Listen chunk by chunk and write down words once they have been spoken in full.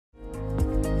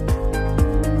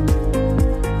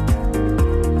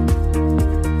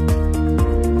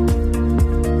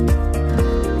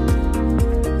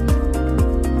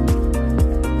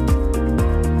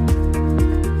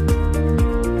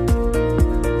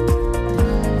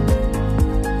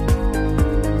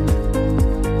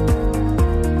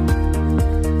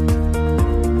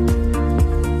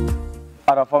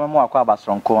mo akwa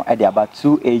abasronko e de aba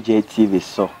 2AJ TV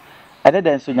so e de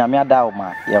den so nyame ada wo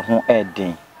ma ye ho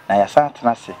eden na ya san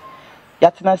tena se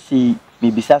ya tena si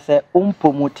bibisa se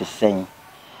ompomu te sen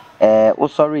wo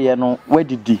sorry ye no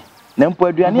wadidi na mpo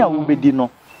aduane a wo bedi no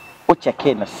wo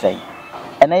cheke no sen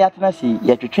ena ya tena si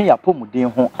ye twetwe ya pomuden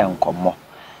ho enkomo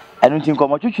enu nti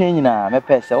nkomo twetwe nyina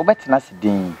mepe se wo betena se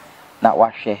den na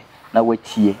wahwe na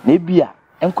watie na bia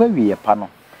enkwa wiye pa no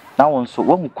na won so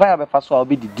wo hu kwa befa so a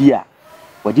obedidi a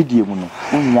wadidi mu no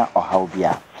unya ohaw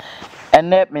bia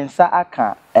ene mensa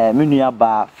aka menua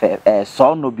ba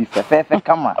so no bi fefefe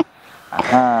kama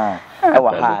aha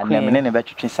ewa ha na mene ne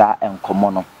betwetwe sa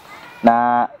enkomo no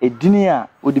na edini a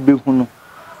wodi behunu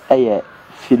eye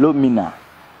Philomena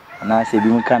na se bi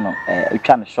mu ka no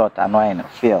etwa no short anoye no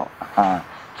feel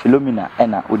Philomena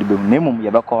ena wodi behunu nemum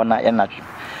ye bekọ na ye na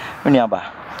menua ba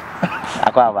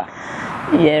akwa ba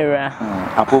yera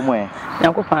apomo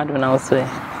nyakopa do na oso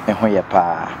eho ye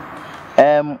pa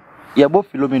ye bo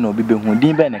Philomena obi behu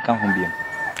din be ne ka ho biem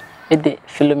ede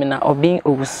Philomena obin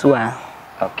owusua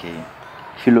okay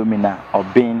Philomena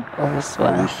obin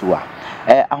owusua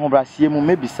ahobrasie mu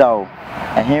mebisa o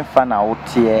ehemfa na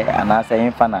wote anasa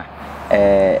ehemfa na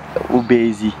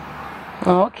ubezi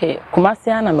okay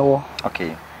kumasi ana mewo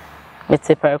okay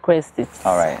mete request it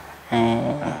all right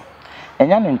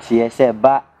enya ntie se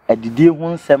ba adidie hu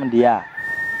nsem de a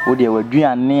wo de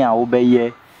waduane a wo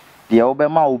beye de wo be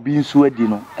ma obi nso adi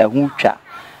no ehu twa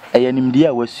eyanimdie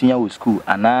a wasua wo school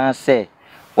ana se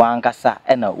wankasa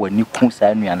ena wani ku sa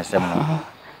anuane sem no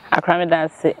akra me da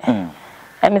se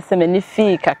se mani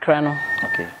fi kakra no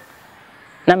okay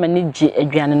na mani gi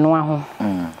aduane no aho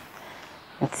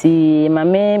nti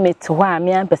mame meto ho a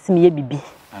me ampese me ye bibi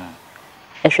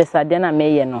ehwesade na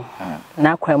meye no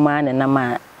na kwama na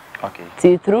ma okay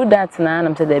see through that na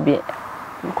am say there be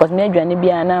because me aduane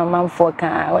bia na manfo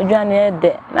ka aduane e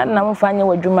de na mfanye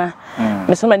wadwuma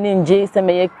me so mani nje se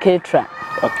me ye ketra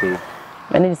okay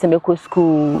mani se me ko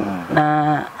school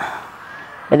na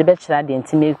me de bachelor de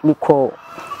nti me ko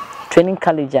training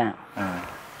college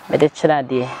me de chira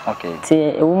de okay ti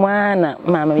e wuma na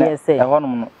mama me say e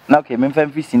honum na okay me mfa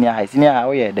mfi senior high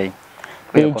wo ye den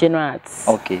general arts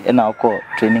okay and now call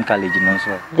training college no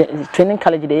so training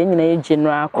college de nyina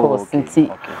general course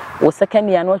nti wo second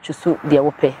year no chusu de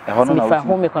wo pe for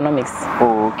home economics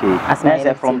okay as I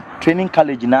say from training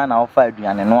college na offer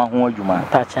aduane no ho adwuma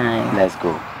let's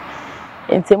go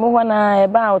nti mo wana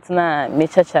about na me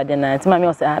chacha de na nti ma me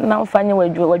o say na mfanye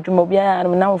wadwuma bia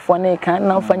na mfo na ka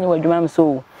na mfanye wadwuma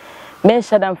so me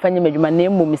shada mfanye wadwuma na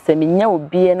emu mi se menya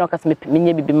obi na okasa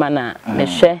menya bibi ma na me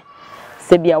hwe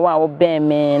sebia wa wo ben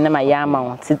me na ma ya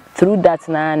ma through that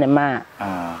na na ma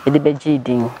e de beji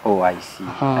din oh I see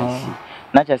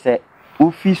na che say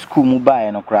ufi school mu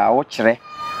ba no kra wo kire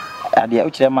ade wo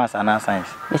kire maths and science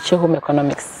me che home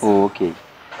economics oh okay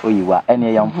oyiwa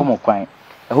ene ya mfom kwan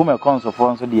home economics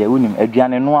for so de unim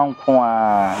aduane no anko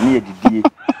a na yedidie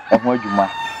ho adwuma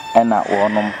ena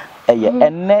wonom eye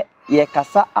enne ye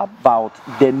kasa about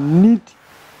the need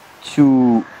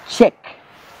to check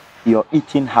your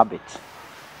eating habit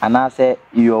and I say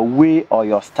your way or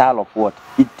your style of what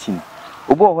eating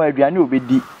obo ho aduane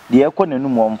obedi de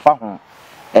ekonanum omfa ho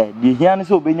de hiane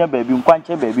se obenya baabi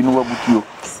nkwanche baabi no wabutuo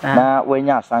na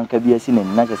wanya asanka bi asi na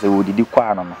na chese wodidi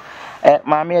kwa no no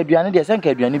maame aduane de senka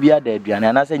aduane bi ada aduane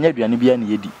ana se nya aduane bi ana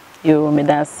yedi yo me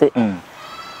da se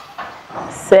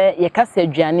se ye kasa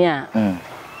aduane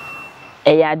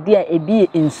a ya de a ebi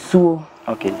ensuo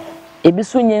okay ebi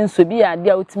so nye nso bi ya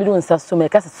de a otimiru nsa so me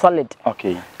kasa solid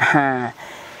okay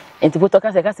enti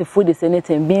potoka se kasa food is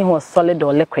anything being was solid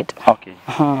or liquid okay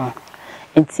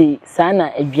enti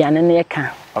sana aduane ne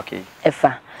ka okay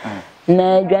efa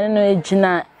na aduane no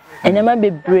ejina enema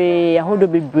bebre ahodo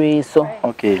bebre so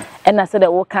okay ena se de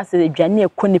wo kasa aduane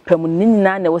ekonipam ni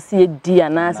nyina na wo se yedi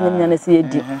ana se nyina na se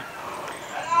yedi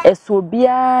eso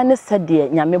bia ne se de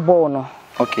nyame bo no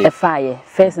okay efa ye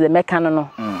first the mekano no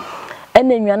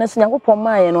ena nnuane so nyakopon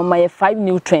maaye no maye 5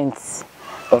 nutrients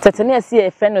tetene ase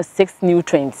ye fe no 6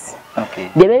 nutrients okay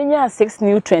de be nya 6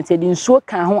 nutrients e di nsuo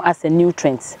kan ho as a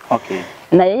nutrient okay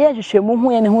na ye hwehwemu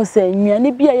ho ye ne ho se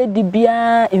nnuane bia ye di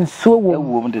bia nsuo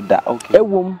wom de da okay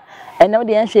ewom ena wo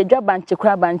de yan hwe dwa banche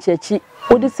kura banche chi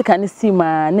odi sika ne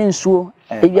sima ne nsuo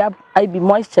ebia bi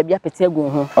moisture bia pete agu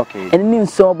ho okay ene ne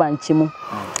nsuo banche mu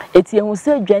eti ehun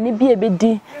se adwane bia be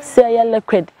di se ye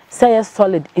liquid say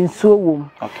solid nsuo wom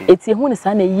eti ehun ne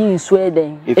sa na yi nsuo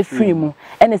eden efiri mu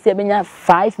ene se benya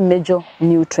 5 major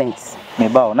nutrients me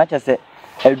ba o na che se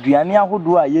aduane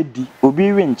ahodo a yedi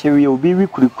obi wi nchewe obi wi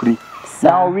kurikuri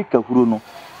na o wi kahuro no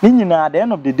ni nyina at the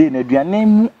end of the day na aduane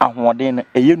mu ahoden no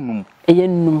eye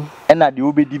num na de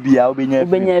obedi bia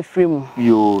obenya free mu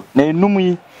yo na enum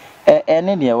yi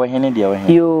ene de ewo hene de ewo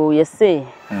hene yo you say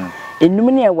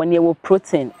enum ne ewo ne ewo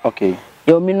protein okay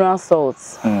your mineral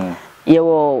salts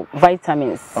your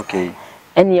vitamins okay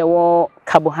and your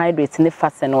carbohydrates and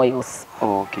fats and oils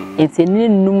okay it's a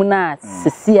enum na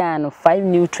sesia no 5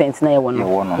 nutrients na ewo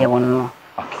no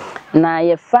okay na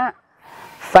ye fa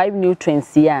 5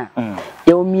 nutrients ya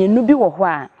your mienu bi wo ho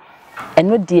a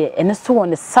eno de eno so won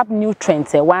the sub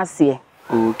nutrients e wase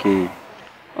okay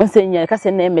onsenya ka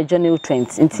se na major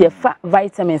nutrients nti fa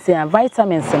vitamins and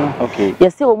vitamins no okay you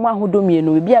say o mu ahodo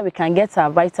mienu bi a we can get our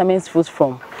vitamins foods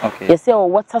from okay you say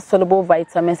water soluble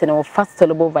vitamins and fat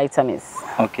soluble vitamins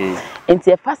okay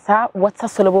nti fa water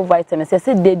soluble vitamins you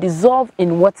say they dissolve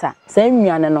in water say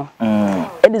nnuane no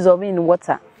it dissolve in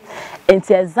water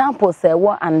nti examples say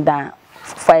what under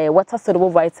for water soluble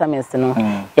vitamins no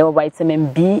your vitamin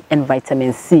B and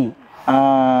vitamin C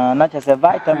not just a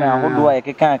vitamin ahodo a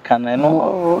yekeka kan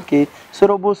no okay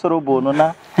sorobo no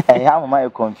na how am I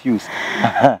confused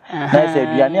na say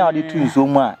aduane a odi tu nso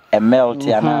mu a melt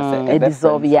ya na say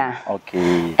dissolve ya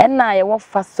okay and na your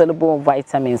fat soluble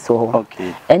vitamins so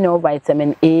okay and your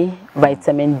vitamin A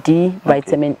vitamin D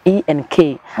vitamin E and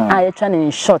K I try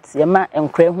in short ya ma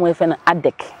enkre hu efe na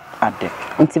adek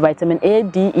into vitamin A,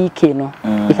 D, E, K no.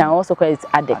 You can also call it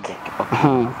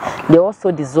ADEC. They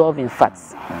also dissolve in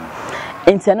fats.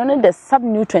 Into only the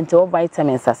sub-nutrient or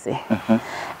vitamins I say.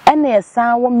 And there's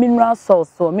some mineral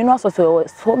salts. So mineral salts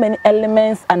so many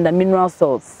elements under mineral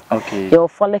salts. Okay. Your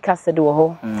folic acid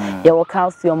your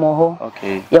calcium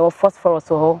okay. Your phosphorus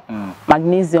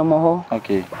magnesium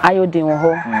okay. Iodine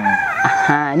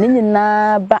nini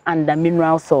na ba under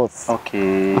mineral salts.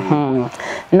 Okay.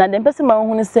 Na dem pese ma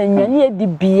hu ne se nwane edi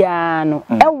bia no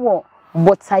ewo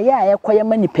botaya a yekoye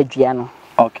manipadua no.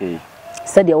 Okay.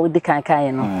 Said the old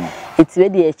kankan no. It's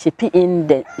ready a chip in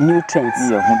the nutrients.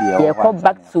 You go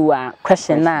back to a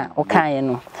question na okan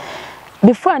no.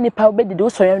 Before nipa obedi do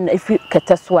so if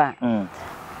keteso a.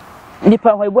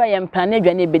 Nipa ho ebu ayem plan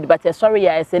aduane ebedi but sorry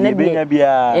ya ese na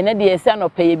bia. Ene de ese no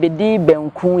pay ebedi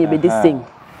banku ebedi sing.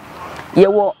 Ye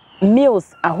wo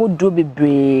meals ahodo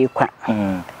bebre kwa.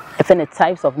 Different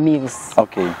types of meals.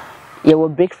 Okay. Ye wo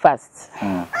breakfast.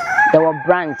 There were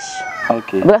brunch.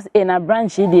 Okay. Because in a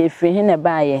brunch they free hin e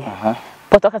baaye.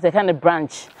 But okay say kind of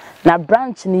brunch. Na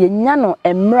brunch ni nya no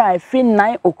emra free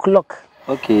 9 o'clock.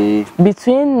 Okay.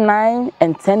 Between 9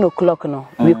 and 10 o'clock no.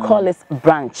 We call it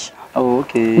brunch. Oh,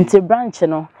 okay. Into brunch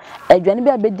no. Aduane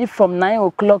bi abedi from 9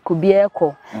 o'clock be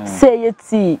eko. Say ye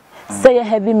tea, say a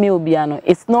heavy meal biano.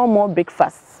 It's no more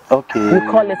breakfast. Okay. We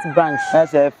call it brunch.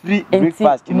 That's a free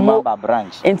breakfast in Mamba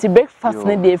brunch. Into breakfast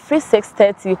ne dey free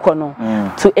 6:30 kono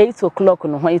to 8 o'clock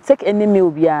no. When you take any meal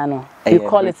biano, we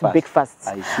call it breakfast.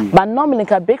 I see. But normally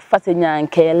ka breakfast nya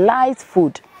nke light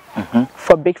food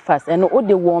for breakfast and all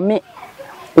the warm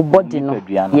body no.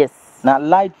 Yes. Na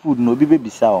light food no bi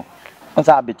bisa o.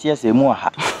 Onsa abetie se mu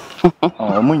ha.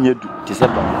 Omu nyedu ti se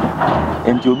ba.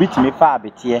 Enti obi ti me fa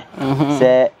abetie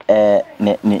se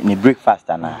ne breakfast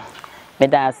ana. Me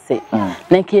da say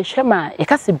na nke hwema e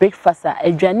ka se breakfast a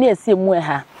aduane ese mu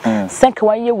ha senka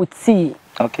wa ye with tea.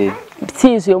 Okay.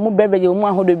 Tea so mu beverage mu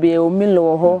ahodo be o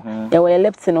milo ho ye wo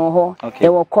leptin ho ye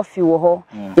wo coffee wo ho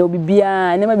ye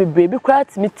bibia na ma bebre bi kra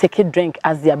ti me take a drink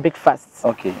as their breakfast.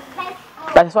 Okay.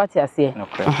 That's what you say.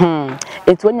 Okay.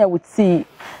 It's when you would see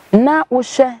na wo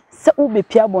hwe se wo be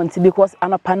pia bonti because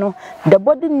anapano the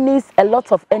body needs a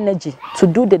lot of energy to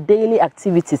do the daily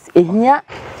activities. Ehia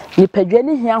ni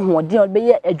padwane hia hoode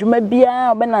obeye adwuma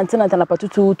bia obenante na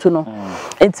tanapatutu tu no.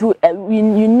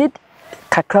 You need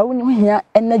kakra wo hia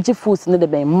energy foods no de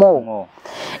ben more.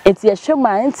 It's a show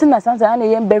my intina sansa na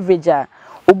yem beverage a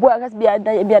obu agas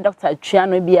bia doctor twa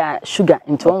no bia sugar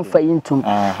into one for intum.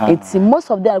 It's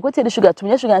most of them go take the sugar to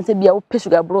me sugar and say bia wo pay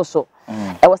sugar bro so.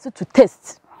 I was to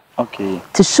taste. Okay.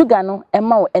 To sugar no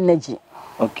ema energy.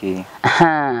 Okay.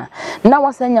 Now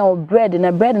wasanya o bread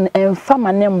na bread na emfa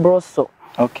manem bro so.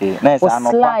 Okay. Nice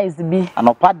anopa. Slice bi.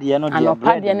 Anopa de no de bread.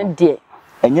 Anopa de no de.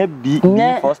 Enye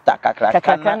bi foster kakra.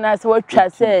 Kakra na se watwa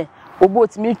se obo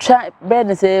otimi twa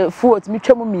bread se fu otimi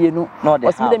twa mu mienu.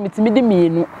 Osimi de mitimi de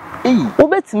mienu.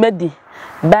 Obetime di.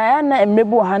 Ba na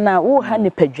emrebu ha na wo ha ne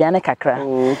padwane kakra.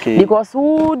 Okay. Because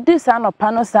wo this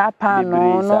anopa no sa pa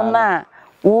no na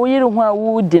wo yiri ho a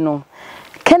wo di no.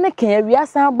 Kene ken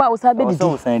awiasa ba wo sa be didi.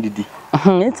 So didi.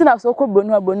 Ntina so ko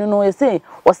bronu no e say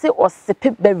o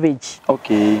beverage.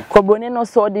 Okay. Ko bronu no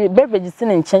so the beverage sin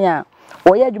nchen a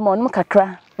wo ye adwuma no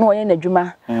kakra no oye na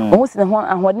adwuma ohun se ne ho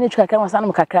ahode ne twaka kan wasan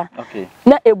no kakra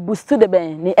na e boost the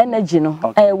ben ni energy no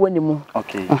e woni mu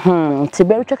ti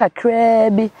be twaka kakra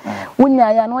bi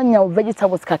wunya ya no nya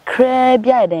vegetables kakra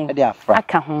bi aiden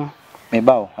aka ho me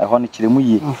ba o e ho ne kire mu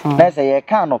yie na se ye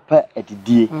kan no pa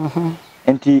adidie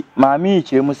enti maami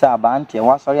kire mu sa ba ante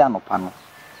wasori anopa no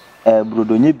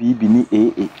brodonye bibi ni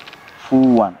AA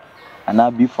full one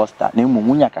ana B Foster na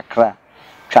munya kakra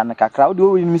twa na kakra wo de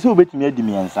wo mi se obetimi adi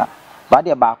miensa ba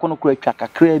de ba ko no kura twa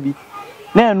kakra bi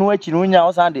na enu achi no nya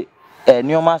wo san de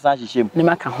neoma san hihiem ni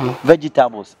maka ho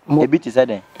vegetables e bi ti say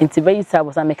den into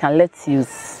vegetables I can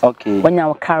lettuce when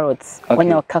your carrots when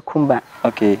your cucumber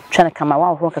twa na kama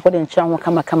wa ho kakwa de nchira ho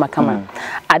kama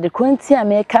adekonti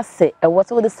ameka se e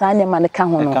what all the sanya man ka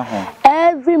ho no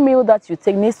every meal that you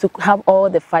take needs to have all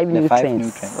the five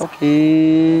nutrients.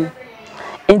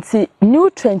 Into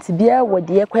nutrients bia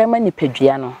wode yekwema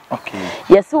nipadua no.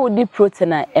 Yes we di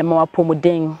protein a ema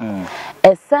wapomuden.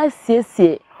 Esa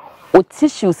siesie o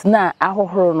tissues na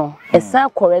ahohoro no. Esa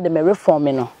correct me reform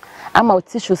no. Ama o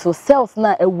tissues so cells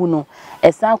na ewu no.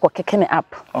 Esa ko kekene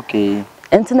up.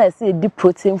 Enti na ese di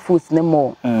protein foods ne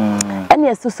more. And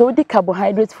yes so di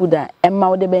carbohydrate food a ema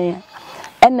wode ben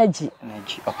energy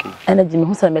energy me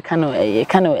husa me kano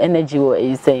energy what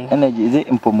you saying energy is it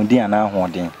impomudi ana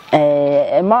ahoden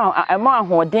ema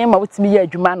ahoden ma wutimi ya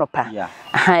adwuma no pa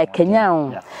ha kenya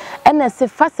on and say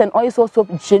fats and oils also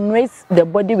generates the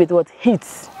body with what heat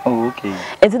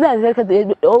it's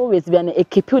not always be an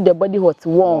keep the body hot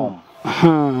warm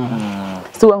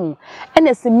so and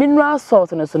as mineral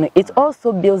salt and so it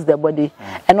also builds the body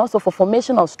and also for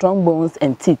formation of strong bones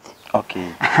and teeth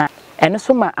and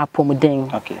also my apomuden.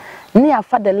 Near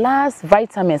for the last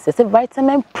vitamins, it's a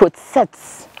vitamin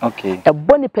protects. A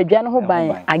body peduano who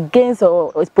by against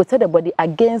or protect the body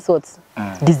against what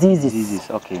diseases.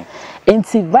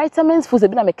 Into vitamins foods have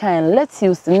been a kind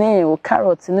lettuce, nail,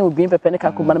 carrots, no green pepper, and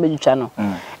cucumber channel.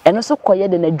 And also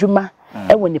quiet in a juma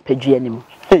and when you peduanum.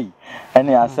 Hey, and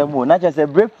I said, well, not just a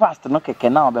breakfast, no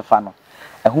can now be fun.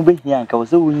 And who be here and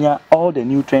cause all the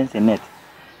nutrients in it.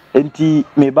 Enti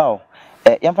me bow.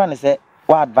 Yamfan say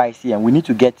what advice here we need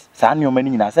to get san your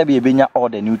money na say be benya all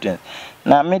the nutrients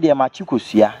na me de ma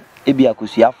chikosua e bia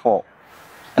kosua 4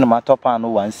 and ma top an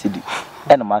 1 cedi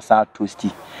and ma sa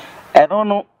toasty and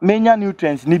no menya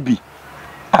nutrients ni bi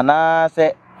ana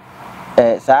say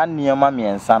sa nioma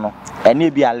miensa no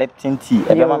ene bia leptin tea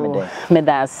e be ma me den me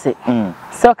da se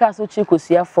so ka so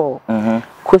chikosua 4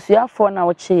 kosua 4 na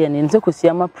wo che ye ni nze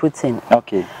kosua ma protein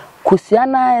kosua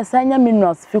na esanya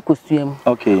minerals fi kosuam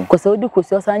kosa odi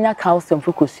kosua sanya calcium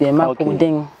fi kosuam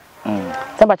apomden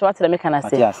tabacho what me kana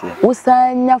say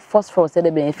usanya phosphorus e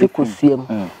de be fi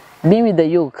kosuam being with the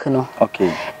yolk no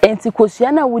enti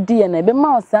kosua na wodi na be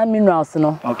ma osa minerals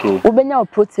no ubenya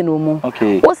protein omu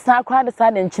usa kwa de sa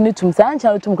de nchini tum sa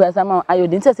ncha tum kwa sa ma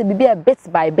iodine say bibia bit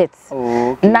by bit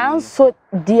nanso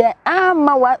de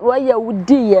ama wa ya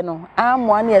wodi ye no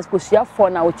amwa na kosua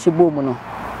 4 na wo chibomu no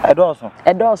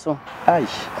Edoso. Aish.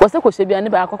 Wose kosua bia ne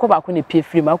ba akoko ba ko ne pie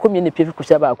free ma akomi ne pie free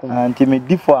kosua ba ko. Anti me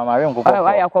di for amare nkoko.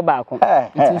 Wa ya ko ba ko.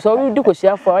 Nti so we di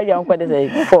kosua for wa ya nko de say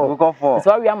 4.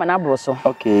 So we am na bro so.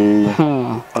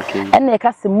 And they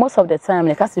can see most of the time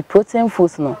they can see protein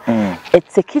foods no. It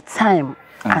take time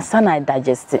as I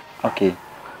digest it.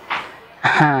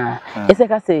 It's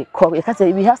like I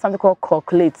say, we have something called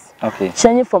calculates.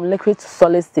 Changing from liquid to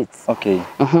solid states.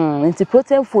 Into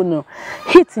protein food no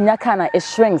heat in your can it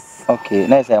shrinks.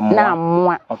 Nice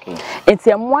more. It's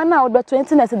a more now but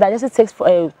 20 minutes digestion takes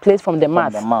place from the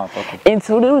mouth.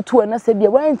 Into little two and I say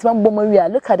where into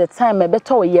one look at the time a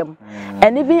better yam.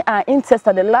 And even our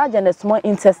intestine, the large and the small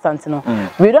intestine, no.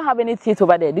 We don't have any teeth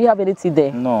over there. Do you have any teeth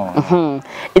there? No.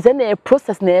 It's in a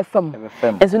process near from.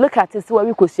 As we look at it, where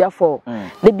we could see for.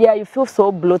 The beer you feel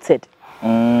so bloated.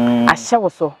 I shower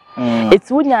so. It's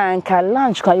when you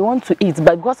lunch you want to eat,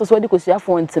 but because of what you could see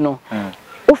for no.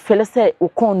 Oh, fella say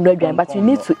you can't do but you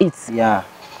need to eat.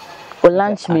 Or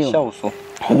lunch meal.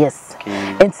 Yes.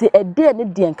 And see a day and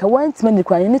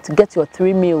you need to get your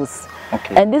 3 meals.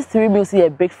 And these 3 meals here: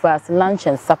 breakfast, lunch,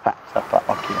 and supper.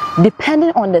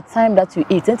 Depending on the time that you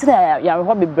eat. And you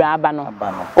hobby brabano.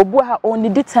 Obuha only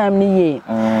the time ni ye.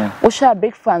 We shall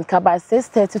breakfast by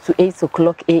 6:30 to 8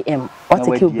 o'clock a.m. What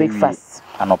take your breakfast?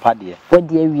 What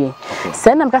dear we?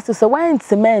 Send them to so when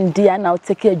it's men dear now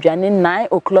take your journey 9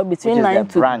 o'clock between 9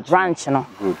 to brunch. No.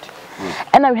 Good.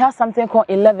 And then we have something called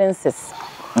 11:6.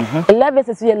 11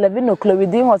 is 11 o'clock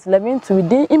within what 11 to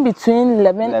within in between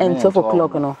 11 and 12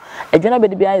 o'clock no a general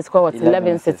baby is called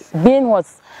 11:6 being what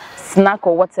snack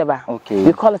or whatever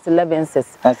we call it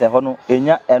 11:6 and say hono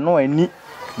enya eno ani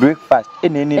breakfast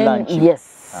any lunch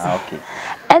yes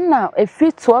And now if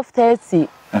we 12:30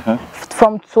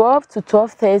 from 12 to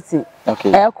 12:30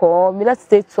 okay let's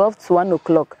say 12 to 1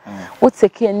 o'clock we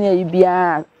take any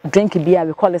beer drink beer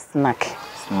we call it snack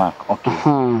okay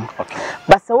okay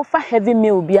but so for heavy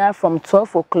meal beer from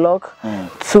 12 o'clock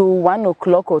to 1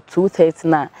 o'clock or 2:30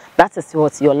 now that is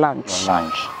what your lunch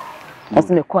that's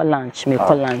me call lunch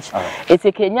it's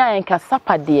a Kenya and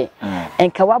kasapa there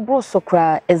and kawabro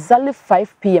sokra exactly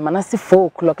 5 p.m. and I see 4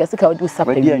 o'clock as I do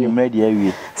supper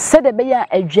said the beya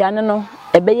aduane no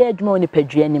e beya adwuma oni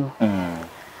paduane mu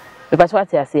because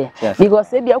what I say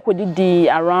because maybe I could do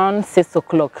around 6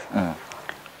 o'clock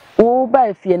o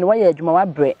ba fie no why adwuma wa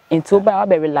bre into ba wa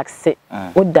be relax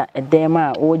o da edem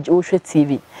a o hwe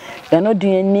TV you are not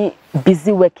doing any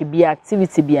busy work be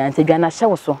activity be and adwana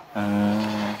hye so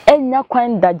enya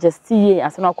kwan digest ye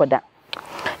as na akoda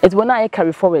it will not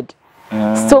carry forward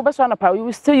still be so na power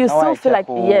you still feel like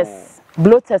yes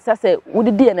bloated say we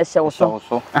did and hye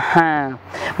so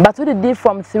but we did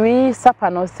from 3 supper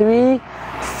no 3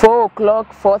 4 o'clock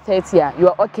 4:30 you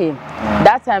are okay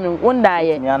that time when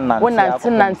die when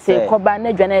nanti koba na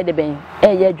adwana de ben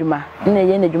ye adwuma na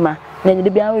ye na adwuma na de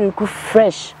bia we ku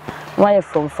fresh why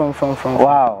from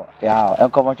wow yeah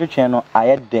and come to channel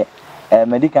I de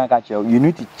medical catch you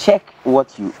need to check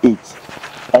what you eat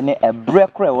and a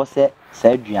break was say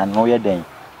aduan no ye den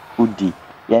udi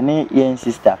ye ne yen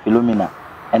sister Philomena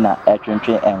and a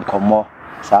twentwe enkomo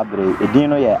sabre edin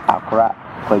no ye Akora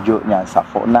Kwadwo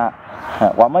nyansafo na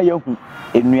wama yahu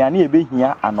enuane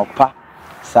ebehia anopa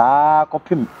saa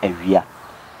kopem awia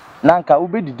nanka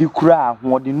ubedidi kura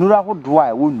ahode nura hodo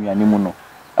a wo nuane mu no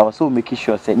e wo so make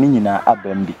sure say ni nyina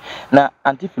abambi na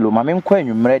anti Philomena menkwa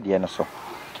anwumre de no so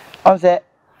on say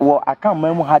wo aka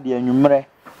mamu ha de anwumre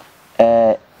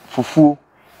fufuo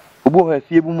obo ha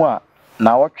fie bu mu a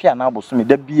na wotwe ana abosome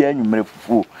da bia anwumre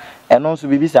fufuo eno nso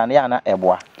bibisa na ya na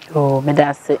eboa oh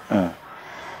medase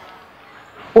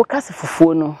o kase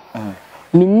fufuo no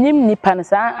minim nipa no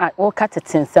saa o ka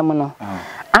tetensem no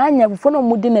anya fufuo no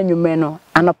mudi na nwumre no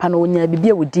anopa no onya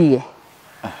bibia wodiye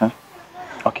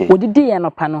okay wodiye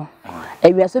anopa no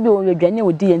ewia so bi won adwane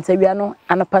wodiye ntawia no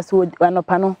anopa so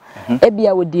anopa no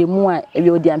ebia wodi mu a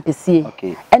ewia wodi ampesie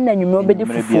ena nwumre obedi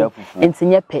fufuo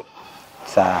entinye pe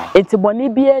saa etiboni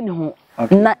bia ni ho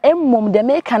na emmom de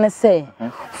meka ne se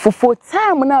fufuo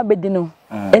time na obedi no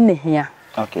enehia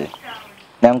okay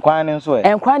na nkwan nso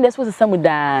nkwan de so sesam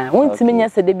da wontimi nya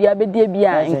se de bia bedi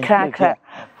bia nkrakra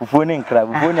fufuo ni nkra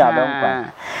fufuo ni abankwan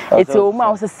eti o ma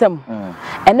wo sesam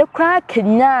ene kra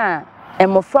kenya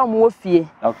emofam wo fie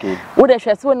okay wo de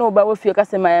hwese wo no ba wo fie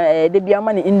kase ma de bia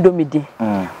ma ne indomie di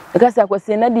kase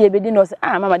akwese na de ebedi no se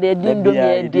mama de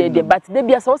indomie de but de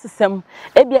bia so sesam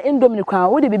e bia indomie kwa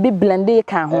wo de bibi blend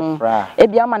ka ho e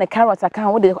bia ma ne carrot aka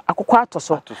wo de akokọ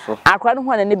atoso akra no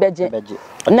ho na ne beje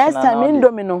next time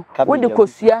indomie no wo de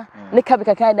kosua ne kabi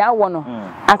kaka de awo no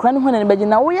akra no ho na ne beje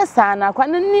na wo ye saa na akra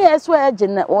ne eso eje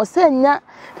na wo se nya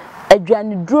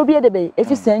adwane duro bia de be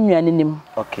efisa nnuane nim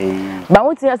okay ba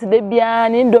won tia se de bia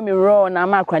ne indomie raw na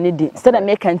ma akwa ne di se na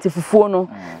make anti fufuo no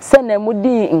se na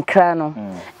mudi nkra no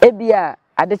e bia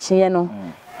ade kyenye no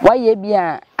waye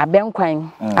bia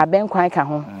abenkwan ka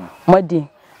ho modi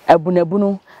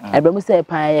abunabunu abramu se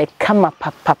pa ye kama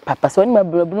papa so ni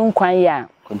abunabunu nkwan ya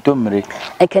kontomre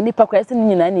e kanipa kwa se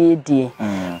nyina na yedie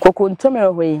kokontomre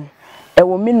hoyi e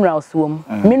wo minerals wom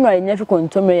mineral nya fi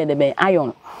kontomre ye de be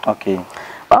iron okay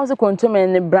also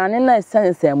contomen brand na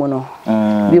essence emo no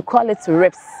we call it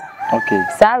reps okay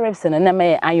sa reps na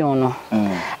me iron no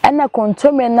and na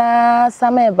contomen na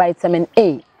some vitamin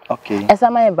A okay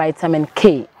some vitamin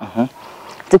K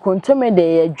the contomen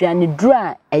de adwane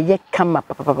dura eye kama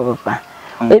papa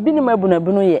ebi ni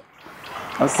mabunabunu ye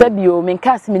sabio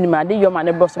menkas minima de yoma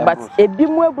ne boss but ebi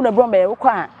mu abunabunu me wo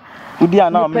kwa udi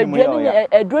ana amemu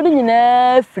ya edro ni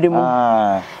nyina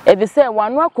firimu ebi se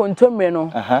wanu akontomre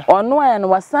no onu aya no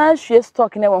wasan hwe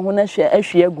stock na wo ho na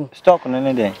hwe agu stock no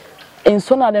ne den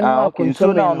enso na de no akontomre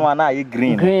enso na onu ana ye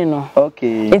green no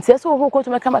okay enti so wo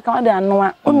kontomre kama de anu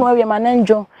a onu awie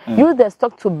manenjo use the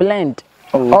stock to blend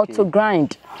or to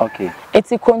grind okay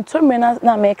eti kontomre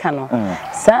na make no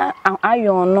sa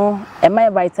iron no e my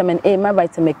vitamin A my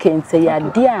vitamin K enti ya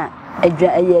dia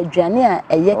adwane a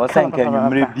eye kan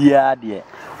nwumre bia de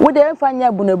wo de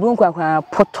mfanya bunabun kwakwa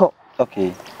poto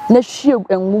okay na hwie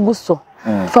engugu so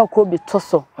fa ko bi to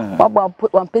so waba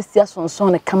wampesia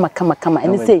sonson ne kama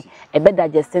ene say e be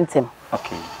digesting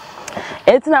okay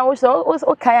etina wo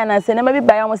so kaya na say na ma bi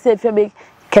ba ya say fe be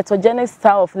ketogenic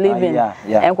style of living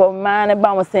enko man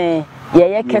ba mo say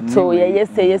ye keto ye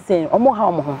say omo ha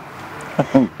omo ho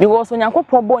Because when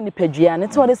Yankopon born the pedria, and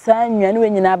it's what the sign you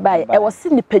when you buy. I was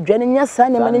seeing the pedria and your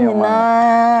son and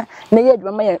na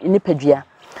yet in the pedria.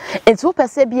 It's who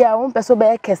persebia, one person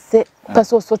by a cassette,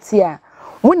 person sotia.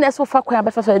 When that's what fuck I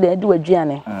better do a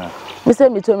journey.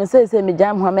 Mr. Mitchell says, me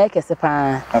jam who make a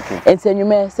sepa. And say you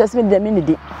may says me the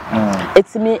minute.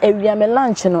 It's me every am a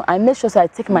lunch, you know. I make sure I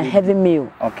take my heavy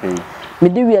meal. Okay. Me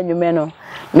do we and you know.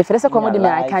 Me first accommodate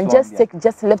I can just take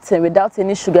just Lipton without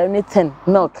any sugar, anything,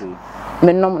 milk.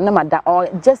 Me no matter or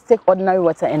just take ordinary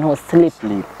water and ho sleep.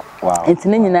 Wow. It's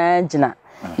nini na jina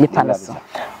ni panaso.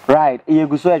 Right. You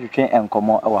go so atwetwe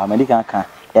enkomo e wa American kan.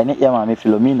 Ya ne ya mama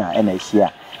Philomena e na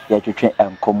hia. Ya atwetwe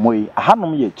enkomo yi.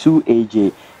 Ahanom ye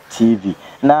 2AJ TV.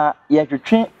 Na ya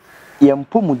atwetwe ye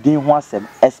mpomudin ho asem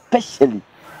especially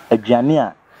aduane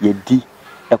a ye di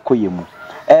ekoyemu.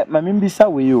 Mama mbisa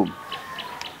we yo.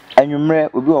 Anwumre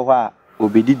obi wo ho a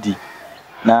obedidi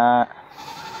na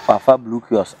wafa blue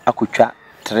kiosk akotwa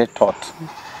 3 tot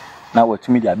na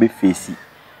watumi dia be face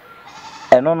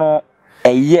eno no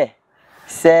eye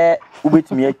se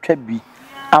ubetumi atwa bi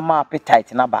ama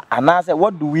appetite na ba anase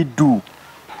what do we do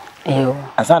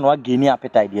asa no gain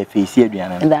appetite dia face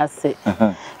aduane no that's it.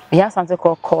 We have something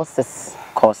called courses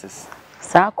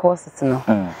sa courses no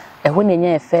ehun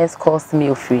enya first course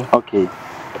meal free. Okay.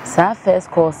 Sa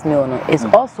first course meal no is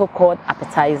also called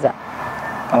appetizer.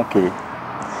 Okay.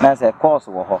 Now say course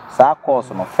wo ho. Sa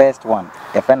course no first one,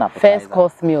 the appetizer. First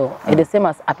course meal, it is the same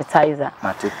as appetizer.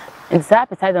 Mate. In sa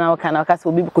appetizer now can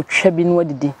obi ko twa bi no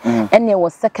didi. And there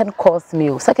was second course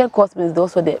meal. Second course meal is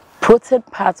also the protein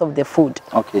part of the food.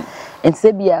 Okay. And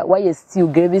say bia why is stew,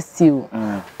 gravy stew.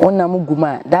 Onamu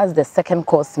guma, that's the second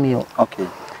course meal. Okay.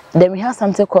 Then we have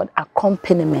something called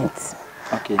accompaniment.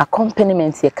 Okay.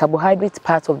 Accompaniment is a carbohydrate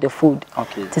part of the food.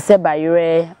 Okay. To say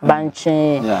bayure,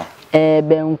 banche,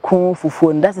 benku,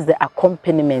 fufu, that is the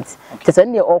accompaniment. To say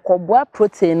the okobwa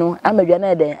protein no,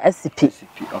 amaduana the SCP.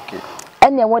 Okay.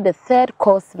 And then what the third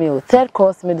course meal? Third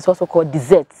course meal is also called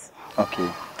dessert. Okay.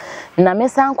 Now me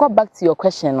sanko back to your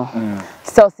question no.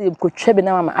 So say could trebi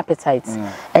na my appetite.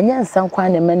 And yan sanko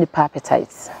na many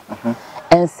appetites.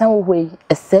 And some way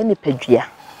a seni pedria.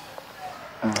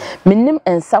 Minim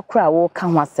and sakra wo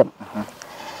kan wasem.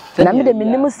 Na me de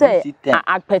minim say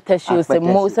appetite say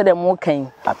mo say dem wo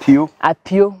kan. Apio.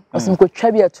 Osim ko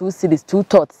twa bia 2 cities 2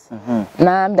 tots.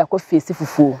 Na me da ko face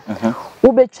fufu.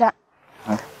 Wo betwa.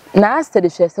 Na aster de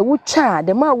say wo twa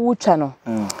de ma wo twa no.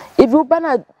 If you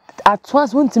ban at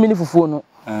once won't mini fufu no.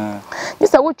 You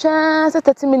say wo twa say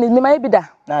 30 minutes me mai bi da.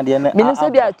 Na de na. Minim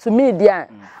say bia 2 minutes dia.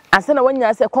 Ansa na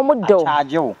wanya say komodo.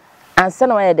 Charge wo. Ansa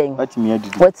na why den what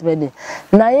me do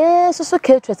na yes so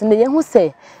caterers and who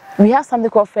say we have something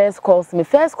called first course me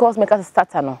make us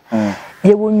starter no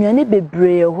ye wonwane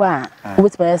bebre ho a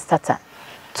with my starter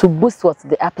to boost what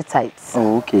the appetite.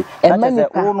 Oh, okay. And that is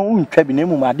oh no untwa bi na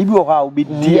mu ade bi ho a obi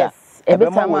dia ebe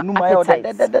ma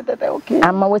okay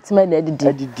ama with my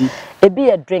didi e be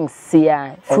a drink see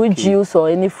fruit juice or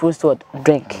any fruit or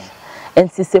drink. And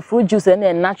it's a fruit juice and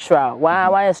a natural.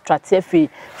 Why strategy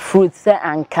fruit say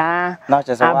anka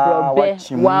abrobe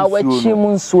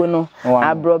chimunsuno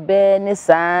abrobe ni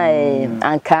sa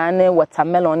anka ne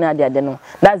watermelon na de no.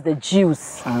 That's the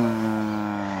juice.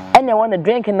 And I want to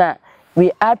drink na we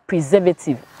add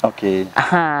preservative. Okay.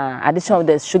 Addition of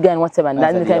the sugar and whatever. And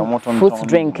that's the fruit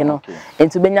drink, you know. And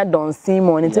to be don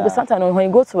simon. And to be sometimes when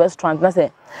you go to a restaurant, I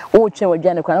say, oh, change with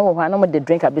Janet. I know the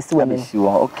drink a bit women.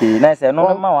 Okay. Nice.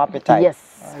 No more appetite.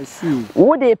 Yes. I see.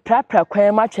 Would they prepare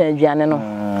quite much and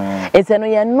Giano? It's a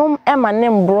no Emma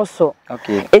name broso.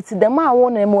 Okay. It's the ma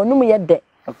one and more no yet de.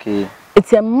 Okay.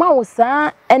 It's a mouse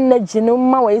and the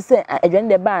genome way say again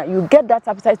the bar. You get that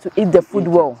appetite to eat the food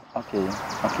well. Okay.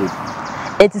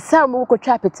 Okay. It is some who could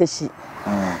trap it.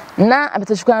 Na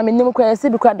appetite kwa minimum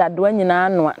kwesi because that do nyina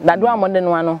no that do amode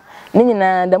no ano ni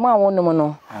nyina the ma won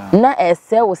no na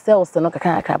sell no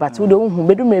kaka but we do hu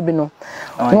bedu mebi no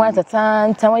one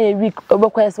time we week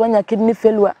obokwesi wanya kidney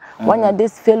failure wanya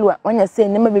this failure wanya say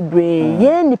nema bebre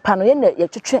ye nipa no ye na ye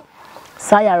twetwe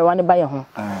sayare wane ba ye ho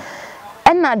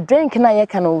and na drink na ye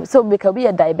can so because we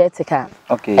are diabetic.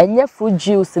 Okay. And your fruit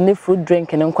juice and fruit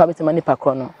drink and kwa beti mani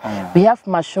pakrono. We have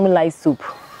mushroom light soup.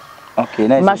 Okay,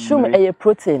 nice. Mushroom is a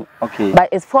protein. Okay. But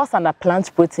it's first and a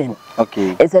plant protein.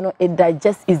 Okay. It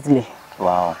digests easily.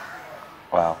 Wow.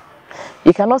 Wow.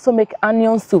 You can also make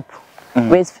onion soup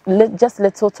with just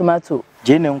little tomato.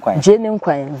 Jane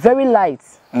quine. Very light.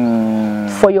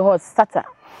 For your hot starter.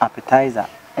 Appetizer.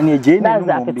 And Jane that's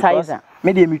the appetizer.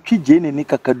 Maybe me twi Jane ni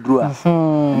kakadru a.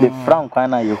 The frank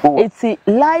na ye ho. It's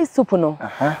live soup no.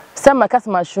 Some makas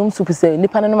mushroom soup say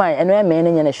nipa no man eno e me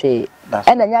ne nyane hwe.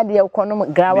 And anya de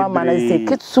ekonom grawa man say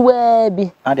ketsuwa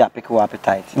bi. And they pick your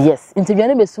appetite. Yes,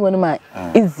 interview be so no man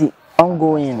easy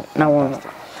ongoing na won.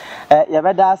 Ya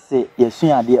beda say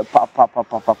yesu ade pa.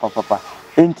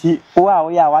 Enti wa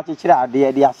ya wa chechire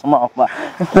ade de asoma opa.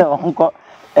 Na onko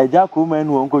eja ko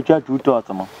manu onko twa two tot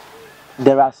mo.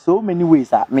 There are so many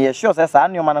ways. Me sure say sa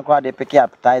anyoma no kwa de pick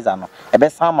appetizer no. E be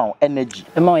sama energy.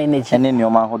 E ma energy. Ene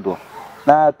nyoma hodo.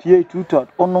 Na pie two tot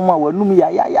onoma wanum ya.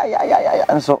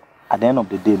 And so at the end of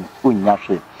the day, unya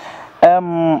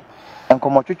hwe.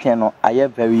 Enkomotwetwe no aye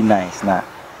very nice na.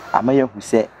 Amaye hu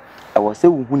say e wo say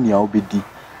wu hu nia obedi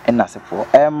na sefo.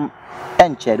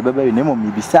 Enche de bebe ne mo mi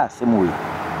bisa asem we.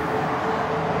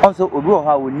 Also obi o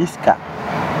ha woni ska.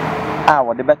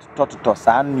 Wo de beto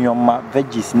sa nyoma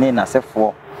veggies ne na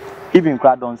sefo. Even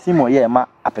kra don simo ye ma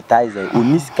appetizer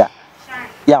oniska.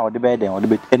 Ya wo de be den wo de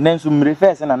be enen so mre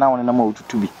first na won na ma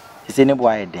otutu bi. Se ne bo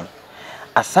aye den.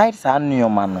 Aside sa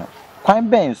nyoma no, kwan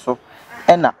ben so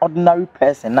na ordinary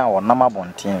person na wo na ma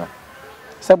bonten no.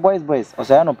 Say boys o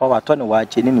say no power to ne wa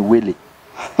che ne wele.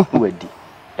 Wadi.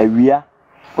 Awia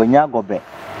onya gobe.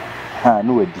 Ha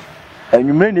no wadi.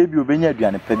 Enwumre na ebi obenya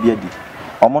aduane pa bi adi.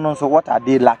 Omo no so what are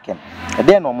they lacking? E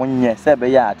dey no monye say be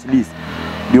ya at least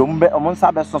the omo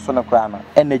nsa be so na kra no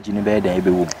energy ni be dey e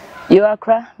be wo. You are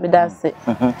cra me da say.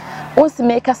 Once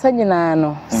make kasa nyina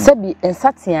no sabi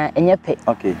ensatea enye pe.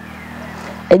 Okay.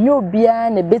 Enye obia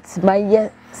na betima ye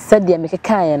sade me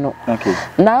kekae no. Okay.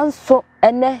 Nanso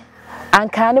ene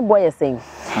anka ne boy sen.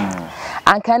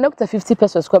 Anka no to 50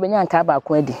 pesos ko benya anka ba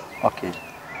ko adi. Okay.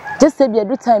 Just say be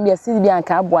do time be see be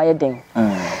anka abo ye den.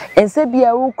 Ense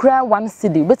bia wo kra 1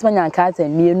 cedi betima nya anka ta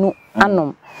mienu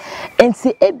anom.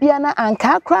 Enti ebia na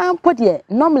anka kra mpo de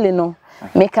normally no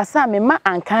me kasa me ma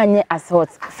anka anye as hot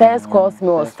first course me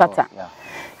or starter.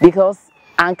 Because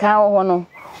anka ho no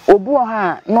obu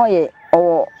ha no ye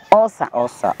or ulcer.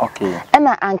 Okay. And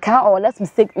anka or let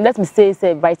me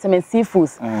say vitamin C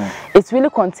foods. It really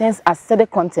contains acidic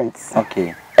contents.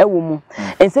 Okay. Ewumu.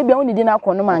 And say be only di na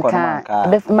kono manka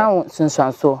be ma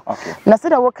sunsuanso. Okay. Na say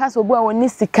that workers obu a woni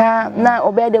sika na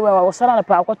obede we wa sora na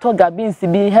pa akoto gabins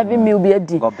bi heavy meal bi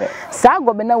adi. Sa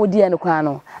gobe na wodi en kwa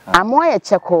no. Amo ye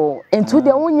cheko into the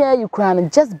wonya you kran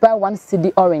just buy 1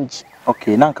 cedi orange.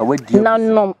 Okay, nanka wadi.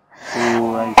 No.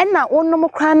 And na onom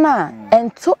kra na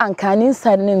ento ankani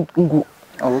inside ngu.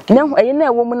 Okay. Now na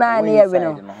ewo na na we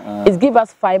no. It give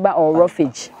us fiber or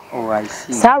roughage. Oh, I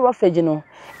see. Sa roughage you know,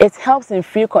 it helps in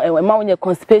free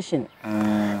constipation.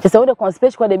 Just the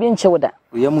constipation ko de bi nche woda.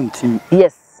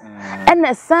 Yes. And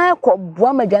na sa ko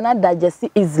boa madwana digest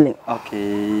easily.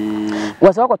 Okay.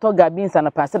 Was what to ga beans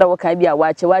and pasta that what bi a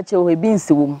wache o beans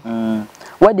wom.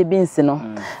 What the beans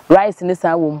no. Rice ni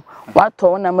sa wom. What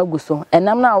to na maguso.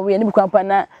 Enam na we ni bi kwampa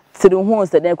na tiri hu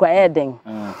se den kwa eden.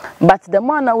 But the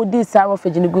more na we do sa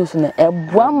roughage ni guso na e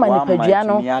boa manipadua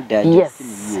no.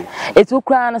 Yes. It will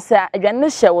cry and say, "Again,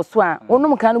 this share was one.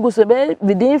 Onum can go so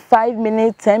within 5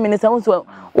 minutes, 10 minutes. I want to.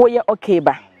 Oh yeah, okay,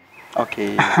 ba.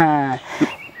 Okay.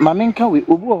 Mamenka we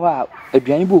obu ho a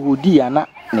aduane bo hodi ana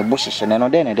ne bo hyehye no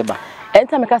de ne de ba.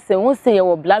 Anytime I say won say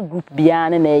your blood group bia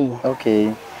na yi.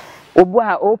 Okay. Obu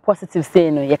ha O positive say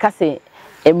no, ye ka say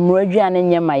emro aduane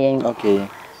nye mayen. Okay.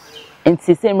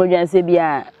 Enti say emro aduane say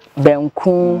bia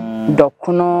benku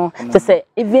dokuno to say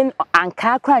even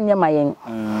anka akra nye mayen.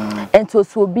 Enti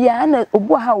so bia na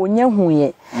obu ha onye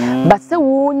huye. But say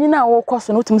wo nyina wo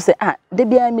koso no tum say de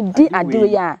bia me di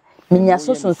ade ya minya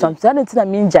so sonsom say na tina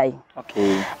minjai.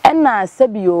 Okay. Na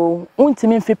sebio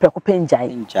untimi mfi prekope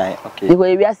njai. Okay.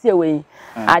 Because we are see we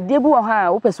ade bu ho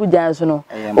a wo peso jan so no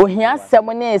ohia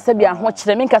asem ne sebia ho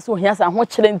kire me nka so ohia sa ho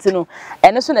kire ntino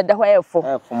ene so na da ho efo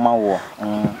ma wo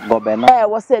gobe no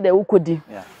wo say de wo kodi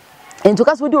ento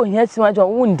ka so de ohia tima jo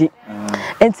wundi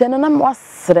enti eno na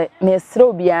wasre me sre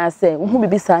obia say wo hu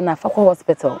bibisa na fa ko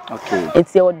hospital. Okay.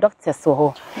 It's your doctors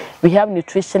so we have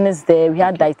nutritionists there, we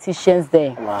have dietitians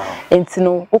there. Wow. Enti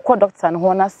no wo doctor no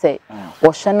ho na say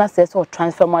wo shana say so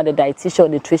transfer ma the dietitian or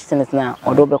nutritionist na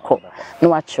odobeko no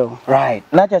wacho. Right.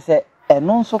 Na just say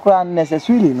eno nso kra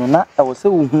necessarily no na e wo say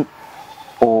wo hu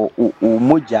o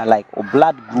moja like o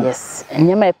blood group. Yes.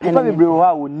 Enyema e pen. Ko bebre ho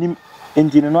a wonim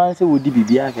enti no an say wo di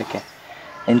bibia keke.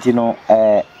 Enti no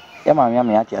ya ma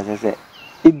me ati ase say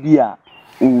ebia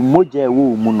o moja e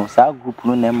wo mu no sa group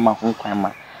no na ma ho kwan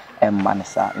ma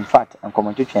manisa. In fact,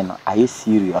 enkomotwetwe no aye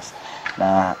serious.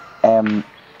 Na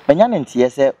benya ntie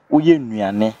se woye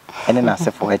nnuane ene na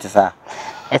sefo etisa.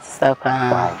 Etisa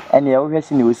pa. Ene ye wo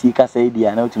hwesi ne osi kasa edi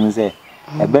ana otumi se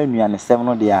eba nnuane sem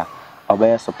no de a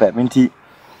obey super minti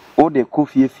o de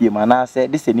coffee ma na say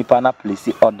this nipa na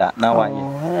place order na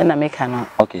wanye na make no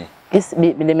okay this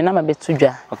me na ma betu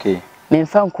dwa okay me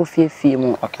mfa coffee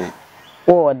mu okay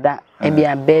order e be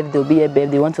a birthday be a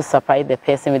birthday want to surprise the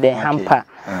person with a hamper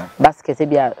basket e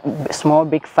be a small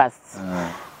breakfast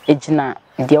ejina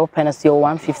the open as your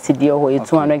 150 deal or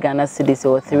 200 Ghana cedis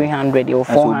or 300 or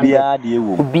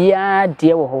 400 bia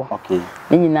deal ho okay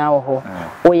ni na ho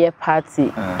oye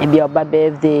party e be oba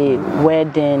birthday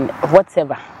wedding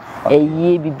whatever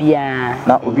eye bibia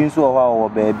na obi nso ho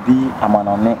ba bi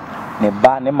amanone ne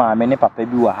ba ne maame ne papa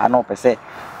bi wa ha na opese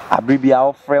abribia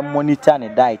ofre monitor ne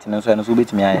diet ne so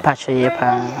betimi aye pacho ye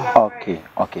pa okay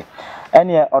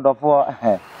ene odofo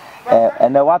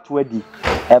ene watu adi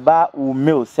eba u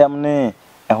meal sem ne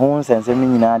ehun nsensem ni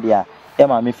nyina de a e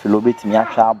ma me filo betimi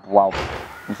ahwa aboa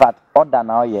in fact order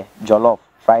na oye jollof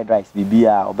fried rice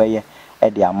bibia obeye e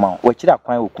de amount we kira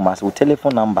kwan okumase wo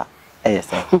telephone number yes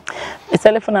the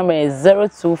telephone number is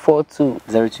 0242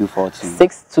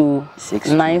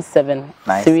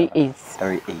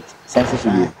 629738 sense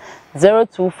should be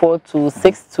 0242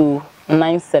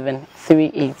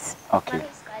 629738 okay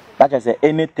that is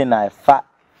anything I fa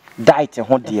diet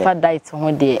ho de fa diet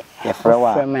ho de ye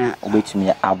frewa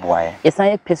obetumi aboa yes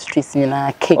I pastries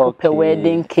na cake per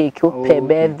wedding cake per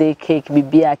birthday cake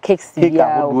bibia cakes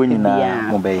bibia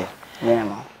mo be yeah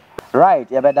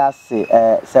right ya beda say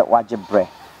waje bre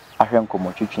ahwe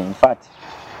nkomo twetwe in fact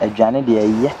aduane de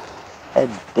ye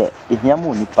de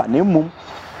ehiamu nipa na emum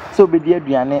so obedi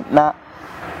aduane na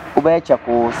obaye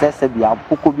cheko sese bia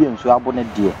akoko bi enso abo ne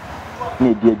de na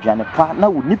edi aduane pa na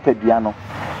wo nipa dua no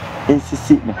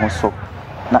ensisi ne ho so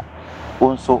na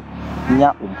wonso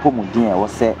nya umpomudin e wo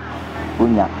se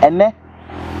onya ene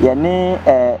ye ne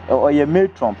oye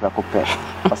matron prekope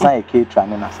osan e ketra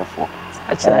ne nasefo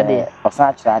osan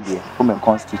achirade o men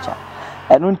constitution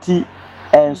enu nti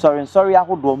sorry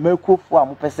ahodo mekofo a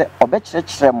mo pese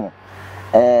obekirekire mo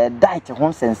diet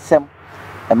ho sensem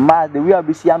ma the we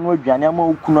abisi anu aduane ama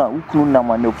ukunu na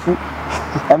manafu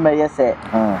emeye se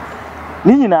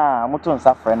ni nyina moto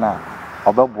nsa frɛ na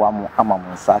obeboa mo ama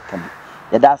mo nsa kan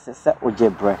ye da se oje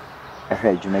bre ehwe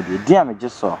adwuma bi di am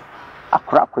so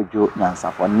Akora Kwadwo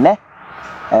nyansafo ne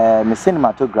me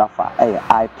cinematographer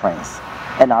I Prince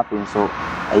and afin so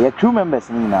crew members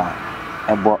ni na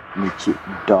ebo mechi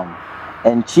dom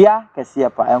enchia kese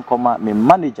pa enkoma me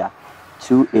manager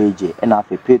 2AJ and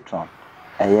afi patron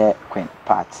Queen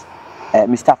Part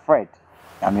Mr. Fred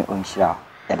ami onshira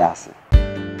yadase